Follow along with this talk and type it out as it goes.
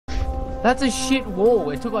That's a shit wall.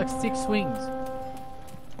 It took like 6 swings.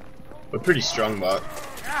 We're pretty strong, but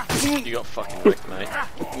You got fucking wrecked, mate.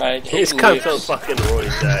 Mate, His cunt's on fucking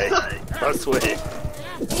Roy's day. I swear.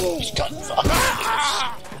 He's got fucking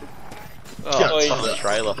Oh, Oi. fucking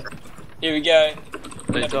trailer. Here we go.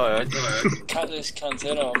 Hey, Dio, Cut this cunt's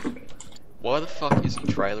head off. why the fuck isn't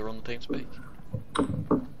trailer on the TeamSpeak?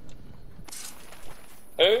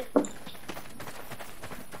 Who?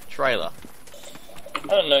 Trailer. I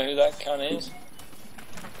don't know who that cunt is.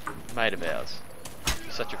 Mate of ours.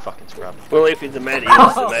 You're such a fucking scrub. Well, if he's a man, he's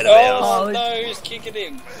a man of ours. Oh no, who's kicking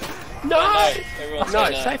him? No! Everyone No,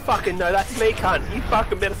 say say fucking no, that's me, cunt. You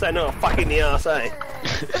fucking better say no, fucking the arse, eh?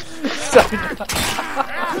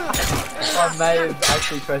 I may have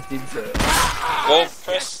actually pressed insert. Well,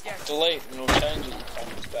 press delete and it'll change it, you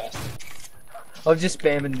fucking bastard. I'm just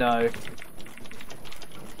spamming no.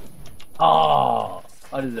 Oh,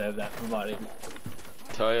 I deserve that from my end.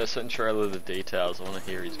 Dio, send trailer the details. I want to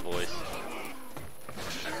hear his voice.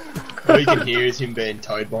 all you can hear is him being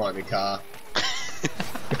towed behind the car.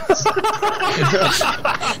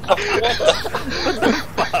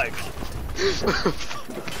 Fuck.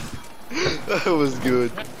 That was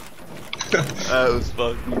good. That was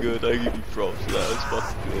fucking good. I give you props. That was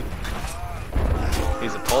fucking good.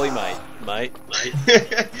 He's a poly mate. I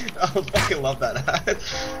fucking love that ad.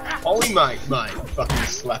 Ollie mate, fucking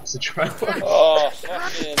slaps the trailer. Oh,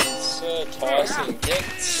 fucking Sir Tyson, get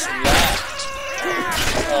slapped.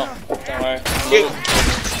 Oh, don't worry. Do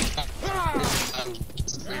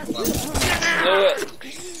it.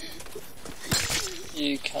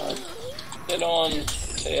 You can't. Get on,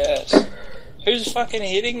 TS. Who's fucking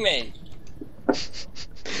hitting me?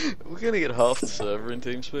 We're gonna get half the server in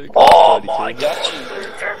TeamSpeak. Oh my Dutchie.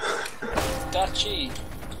 Dutchie,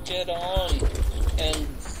 get on. And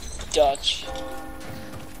Dutch.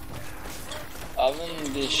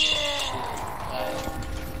 Oven this shit, mate.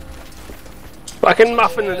 Fucking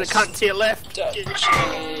muffin and the cunt to your left.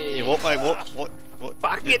 Dutchie. Yeah, what, mate? What?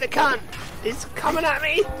 Fuck get the cunt. He's coming at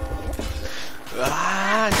me.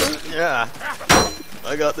 Ah, yeah.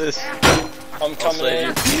 I got this. I'm coming in.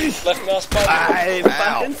 Left mouse button. I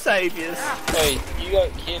fucking saviors. Hey, you got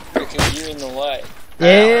hit because you're in the way.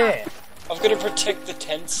 Yeah, I've got to protect the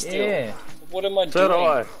tent still. yeah. What am I So do doing?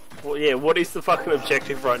 I. Well, yeah, what is the fucking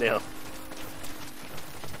objective right now?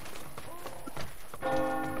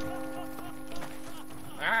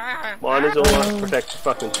 Mine is always protect the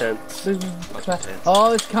fucking tents.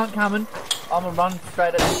 Oh, this cunt coming. I'm gonna run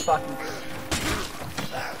straight at this fucking.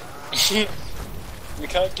 We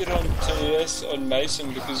can't get on TS on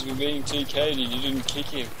Mason because we're being TK'd and you didn't kick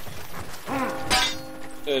him.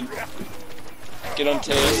 Then get on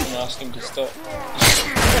TS and ask him to stop.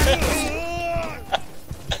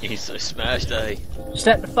 He's so smashed, eh?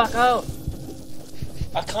 Step the fuck out.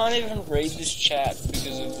 I can't even read this chat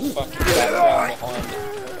because of the fucking background behind it.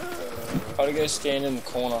 Gotta go stand in the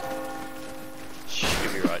corner. Shh,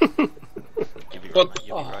 you'll be right. You'll be right, What? mate,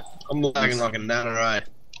 you'll be right. I'm lagging like a nana, right?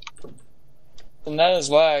 And that is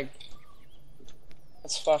lag.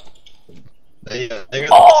 That's fuck. They got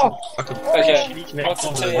Oh! fucking Okay, shitty what's the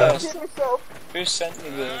connections. TS? Who sent me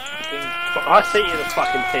the thing? I sent you the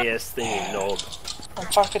fucking TS thing, you knob. I'm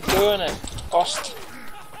fucking doing it. Ost.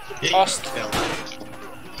 Yeah, Ost. What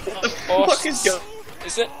the fuck Osts. is going?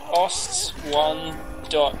 Is it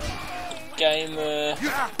osts1.gamer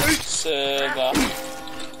server?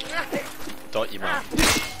 Dot you, mate.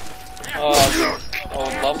 Oh, I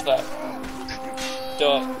would love that.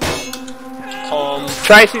 .com.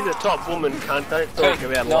 Tracy's a top woman, cunt. Don't talk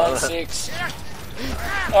about it like that. 96.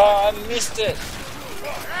 Oh, I missed it.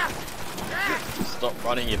 Stop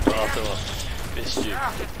running your path or I'll fist you.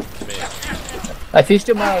 Come here. I fished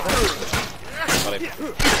him out. Got him.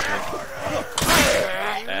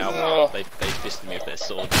 Ow. They fisted me with their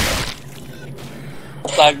sword.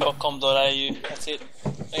 Flag.com.au. That's it.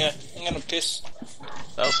 Okay, I'm gonna piss.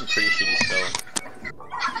 That was some pretty shitty spelling.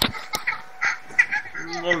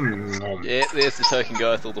 Yeah, there's the token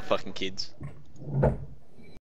guy with all the fucking kids.